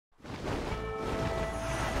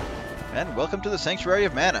And welcome to the Sanctuary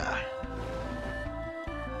of Mana.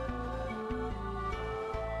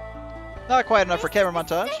 Not quite enough for camera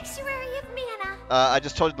montage. Sanctuary of Mana. I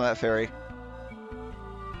just told you that, Fairy.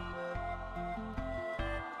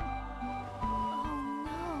 Oh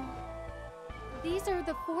no. These are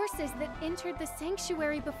the forces that entered the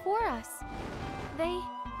sanctuary before us. They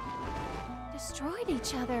destroyed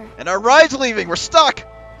each other. And our ride's leaving! We're stuck!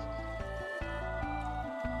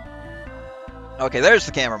 Okay, there's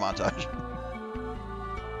the camera montage.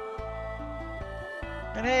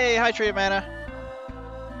 And hey, hi Tree of Mana.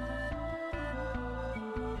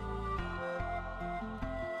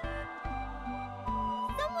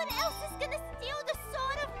 Someone else is gonna steal the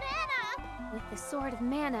Sword of Mana! With the Sword of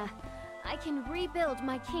Mana, I can rebuild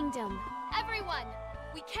my kingdom. Everyone!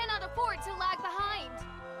 We cannot afford to lag behind!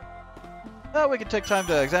 Well, we can take time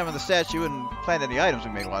to examine the statue and plant any items we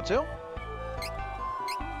may want to.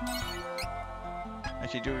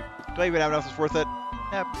 Actually, do I even have enough that's worth it?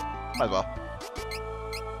 Yeah, might as well.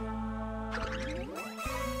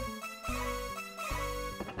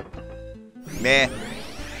 Meh.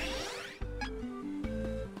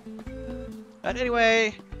 And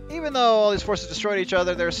anyway, even though all these forces destroyed each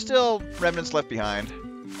other, there's still remnants left behind.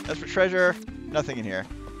 As for treasure, nothing in here.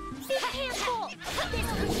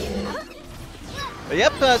 But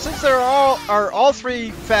yep, since there are all three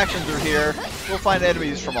factions are here, we'll find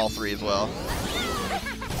enemies from all three as well.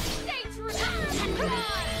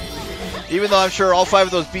 Even though I'm sure all 5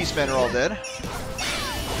 of those beastmen are all dead.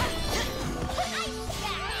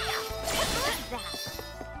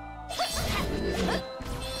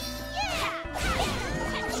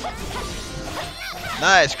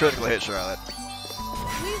 Nice critical hit, Charlotte.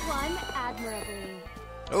 We won admirably.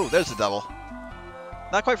 Oh, there's the double.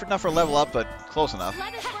 Not quite enough for a level up, but close enough.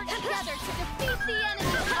 Let us work together to defeat the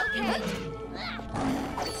enemy. Okay.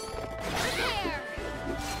 There.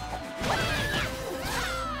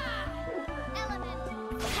 Element.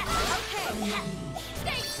 Okay.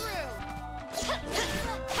 Stay true.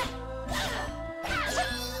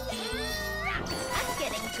 I'm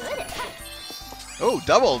getting good at this. Oh,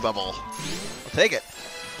 double. I'll take it.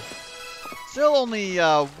 Still only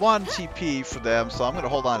 1 TP for them, so I'm going to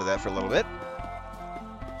hold on to that for a little bit.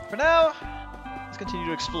 For now, let's continue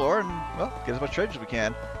to explore and, well, get as much treasure as we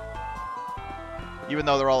can. Even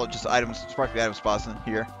though they're all just items, sparkly item spots in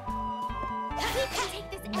here.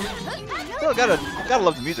 Still gotta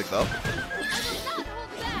love the music though.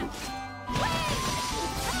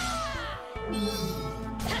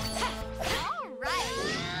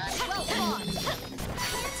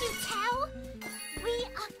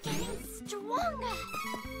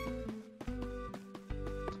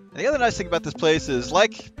 And the other nice thing about this place is,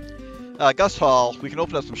 like Gust Hall, we can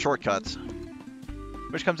open up some shortcuts,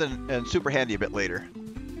 which comes in super handy a bit later.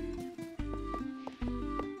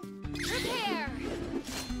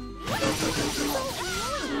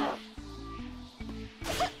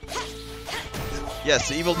 Yes,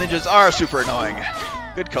 the evil ninjas are super annoying.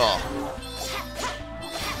 Good call.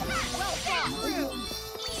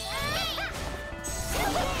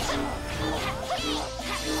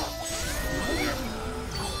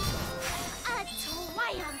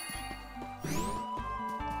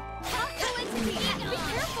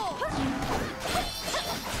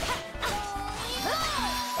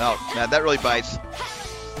 Oh, man, that really bites.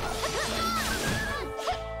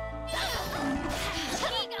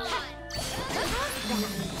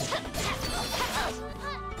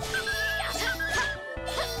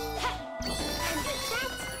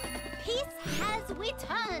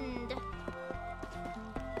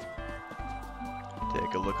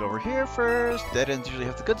 Take a look over here first. Dead ends usually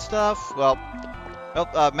have the good stuff. Well,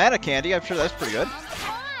 mana candy, I'm sure that's pretty good.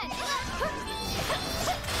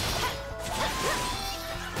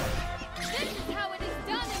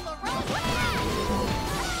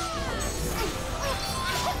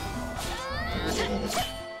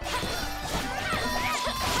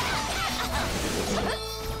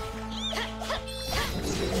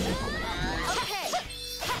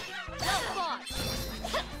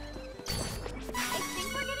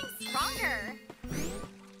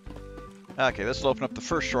 Okay, this will open up the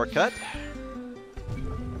first shortcut.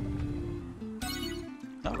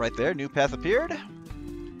 Oh, right there, new path appeared.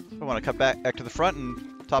 If I want to cut back to the front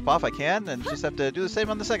and top off, I can, and just have to do the same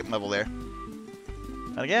on the second level there.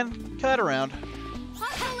 And again, cut around.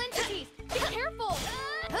 Hostile entities, be careful!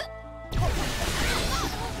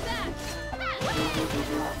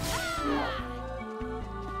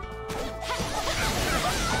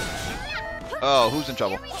 Oh, who's in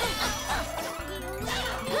trouble?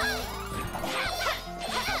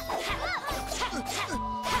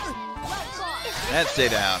 And stay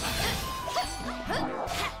down.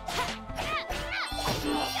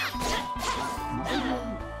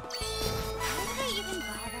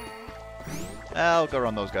 I'll go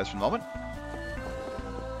around those guys for the moment.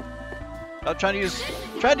 I'm trying to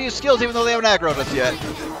use skills even though they haven't aggroed us yet.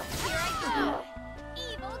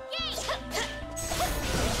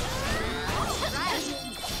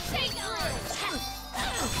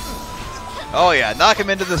 Oh yeah, knock him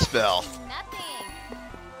into the spell.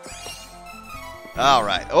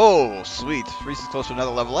 Alright. Oh, sweet. Reese is close to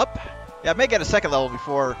another level up. Yeah, I may get a second level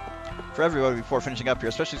for everybody before finishing up here,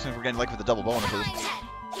 especially since we're getting lucky with the double bonuses.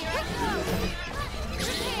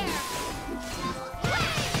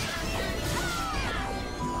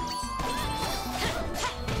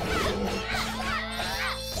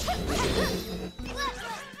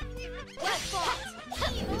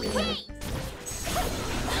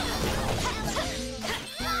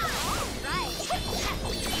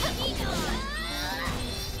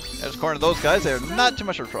 There's corner those guys. They're not too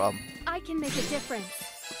much of a problem. I can make a difference.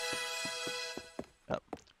 Oh.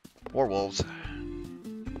 War wolves. I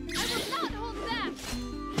will not hold back.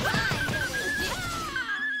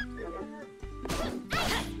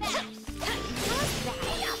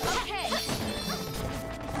 Okay.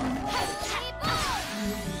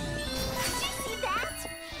 Did you see that?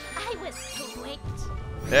 I was great.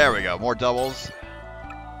 There we go. More doubles.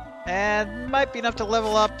 And might be enough to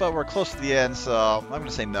level up, but we're close to the end, so I'm going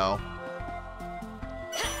to say no.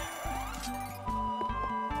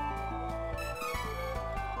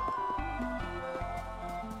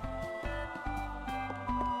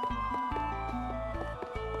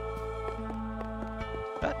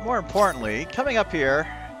 But more importantly, coming up here,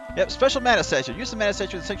 yep, special mana statue. Use the mana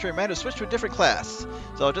statue of the Sanctuary mana to switch to a different class.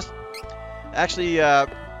 So just actually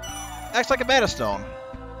acts like a mana stone.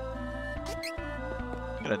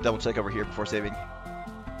 Gonna double check over here before saving.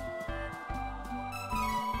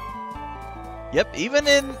 Yep, even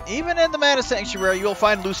in the Mana Sanctuary, you'll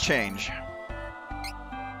find loose change.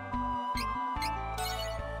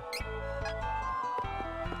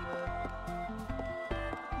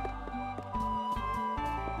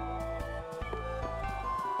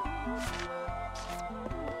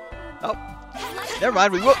 Oh, never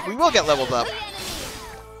mind. We will get leveled up.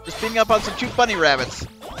 Just beating up on some cute bunny rabbits.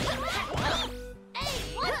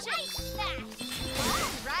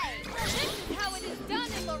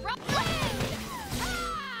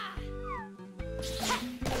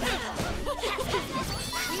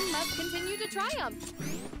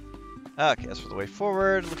 Okay, as for the way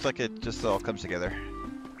forward, looks like it just all comes together.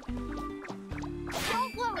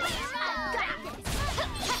 Don't worry, I've got this.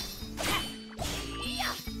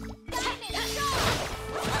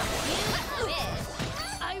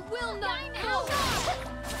 I will not help.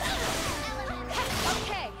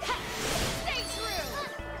 Okay, stay true.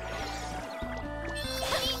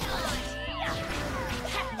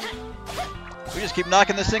 We just keep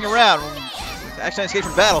knocking this thing around. Actually, escape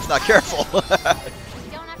from battle if not careful.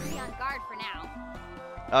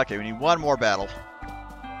 Okay, we need one more battle. This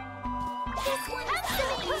one has to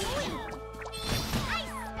be Ice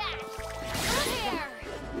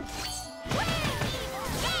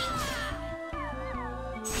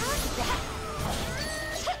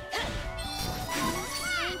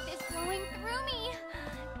Strength is flowing through me.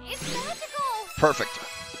 It's magical. Perfect.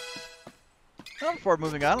 Well, before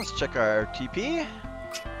moving on, let's check our TP.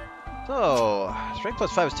 So, strength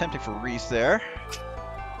plus 5 is tempting for Reese there.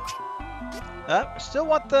 Still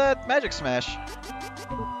want the magic smash.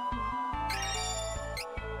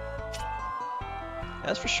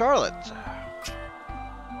 As for Charlotte,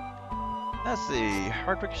 let's see,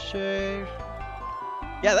 hard ricochet.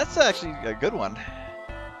 Yeah, that's actually a good one.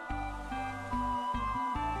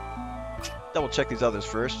 Double check these others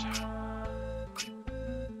first.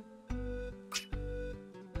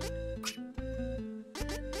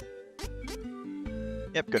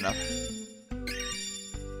 Yep, good enough.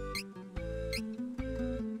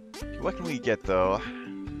 What can we get though?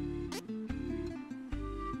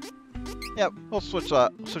 Yep, we'll switch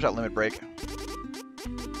out limit break.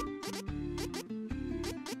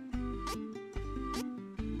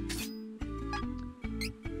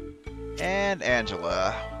 And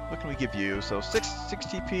Angela, what can we give you? So 6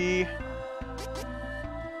 TP.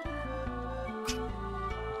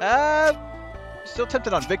 Still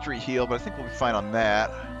tempted on victory heal, but I think we'll be fine on that.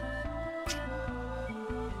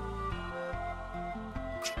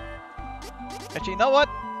 Actually, you know what?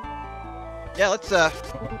 Yeah, let's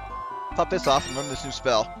pop this off and learn this new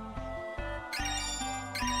spell.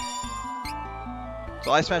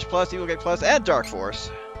 So Ice Smash Plus, Evil Gate Plus, and Dark Force.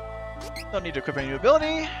 Don't need to equip any new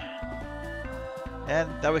ability. And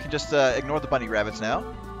now we can just ignore the bunny rabbits now.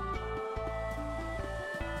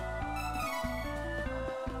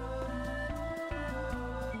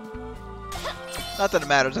 Not that it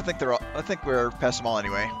matters. I think we're past them all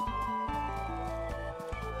anyway.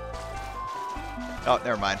 Oh,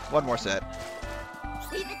 never mind. One more set.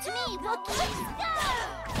 Leave it to me, Wookiee!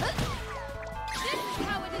 This is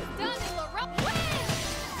how it is done in the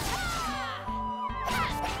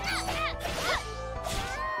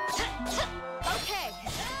Okay.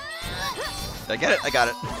 Did I get it? I got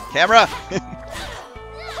it. Camera!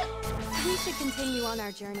 We should continue on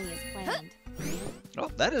our journey as planned.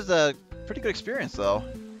 Oh, that is a pretty good experience, though.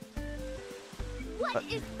 What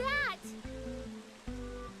is that?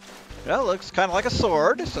 Yeah, it looks kind of like a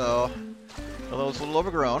sword, so although it's a little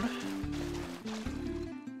overgrown.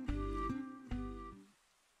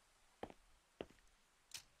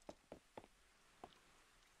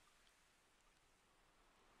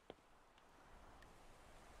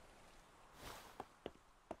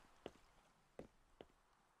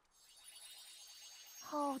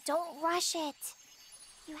 Oh, don't rush it.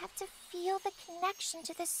 You have to feel the connection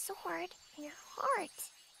to the sword in your heart.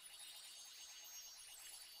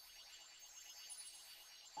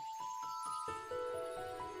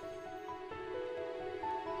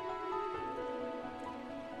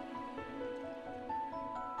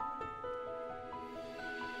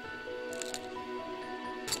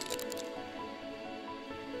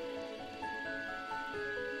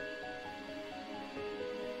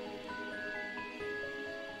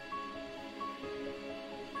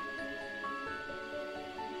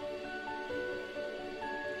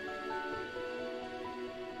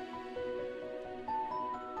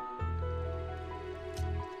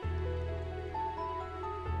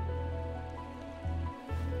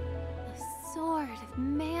 Sword of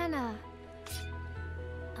mana.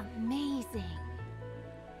 Amazing.